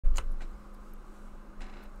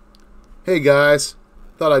Hey guys,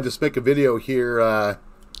 thought I'd just make a video here,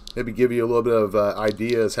 maybe give you a little bit of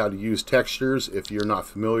ideas how to use textures if you're not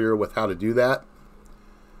familiar with how to do that.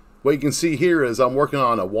 What you can see here is I'm working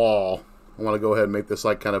on a wall. I want to go ahead and make this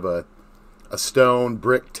like kind of a stone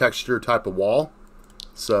brick texture type of wall.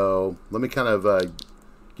 So let me kind of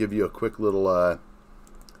give you a quick little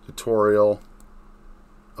tutorial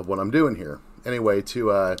of what I'm doing here. Anyway,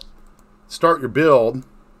 to start your build,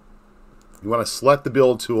 you want to select the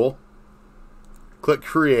build tool, click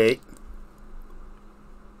create,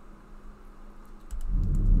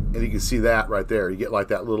 and you can see that right there. You get like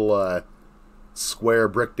that little square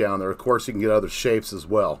brick down there. Of course, you can get other shapes as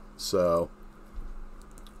well. So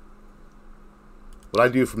what I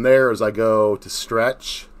do from there is I go to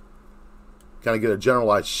stretch, kind of get a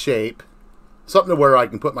generalized shape, something to where I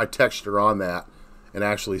can put my texture on that and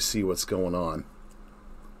actually see what's going on.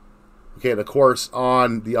 Okay, and of course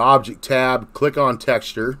on the object tab, click on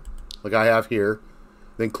texture like I have here,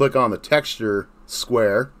 then click on the texture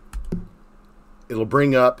square. It'll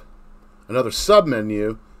bring up another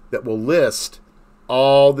submenu that will list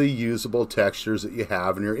all the usable textures that you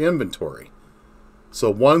have in your inventory.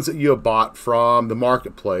 So ones that you have bought from the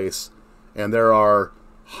marketplace, and there are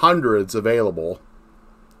hundreds available,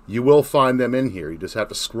 you will find them in here. You just have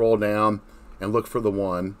to scroll down and look for the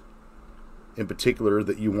one in particular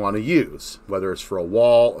that you want to use, whether it's for a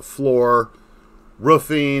wall, a floor,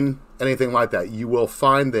 roofing, anything like that. You will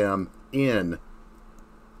find them in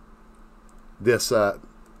this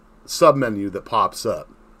submenu that pops up.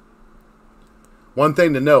 One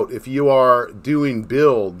thing to note, if you are doing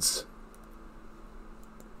builds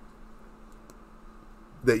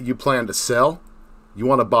that you plan to sell, you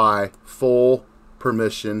want to buy full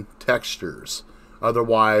permission textures.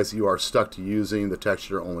 Otherwise, you are stuck to using the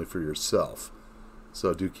texture only for yourself.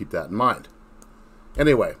 So do keep that in mind.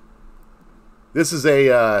 Anyway, this is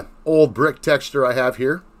a old brick texture I have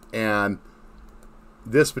here, and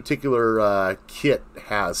this particular kit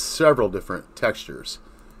has several different textures,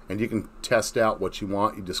 and you can test out what you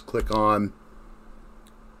want. You just click on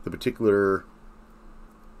the particular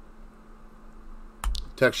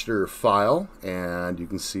texture file and you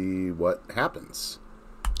can see what happens.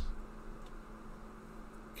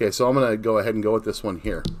 Okay, so I'm going to go ahead and go with this one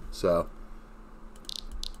here. So,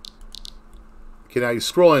 okay, now you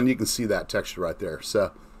scroll in, you can see that texture right there.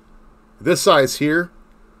 So, this size here,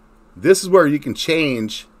 this is where you can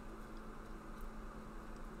change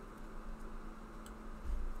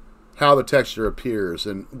how the texture appears.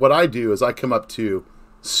 And what I do is I come up to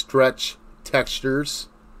stretch textures.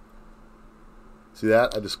 See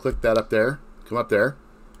that? I just click that up there, come up there.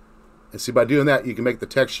 And see, by doing that, you can make the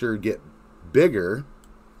texture get bigger.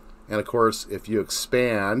 And of course, if you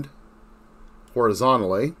expand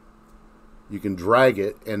horizontally, you can drag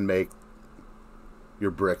it and make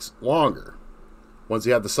your bricks longer. Once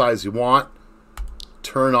you have the size you want,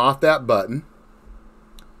 turn off that button.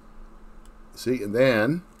 See, and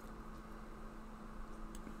then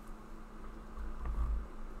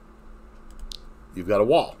you've got a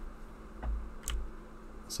wall.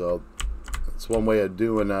 So that's one way of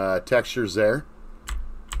doing textures there.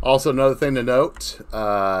 Also, another thing to note,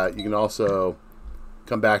 you can also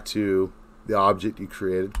come back to the object you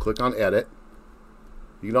created, click on edit.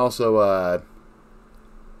 You can also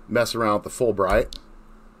mess around with the Fullbright.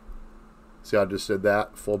 See how I just did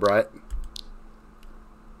that? Fullbright.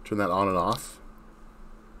 Turn that on and off.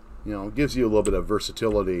 You know, it gives you a little bit of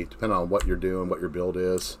versatility depending on what you're doing, what your build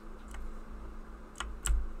is.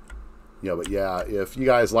 Yeah, but yeah, if you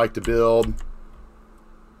guys like to build,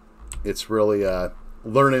 it's really a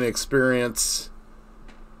learning experience,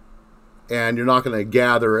 and you're not going to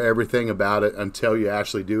gather everything about it until you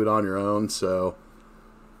actually do it on your own. So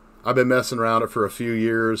I've been messing around it for a few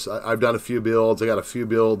years. I've done a few builds. I got a few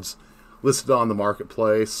builds listed on the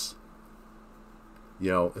marketplace.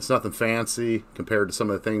 You know, it's nothing fancy compared to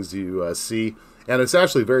some of the things you see, and it's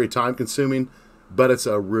actually very time consuming, but it's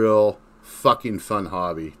a real fucking fun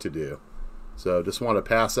hobby to do. So just want to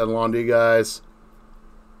pass that along to you guys.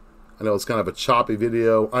 I know it's kind of a choppy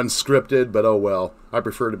video, unscripted, but oh well. I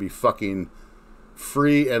prefer to be fucking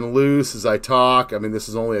free and loose as I talk. I mean, this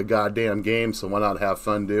is only a goddamn game, so why not have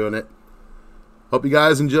fun doing it? Hope you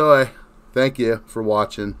guys enjoy. Thank you for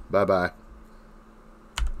watching. Bye-bye.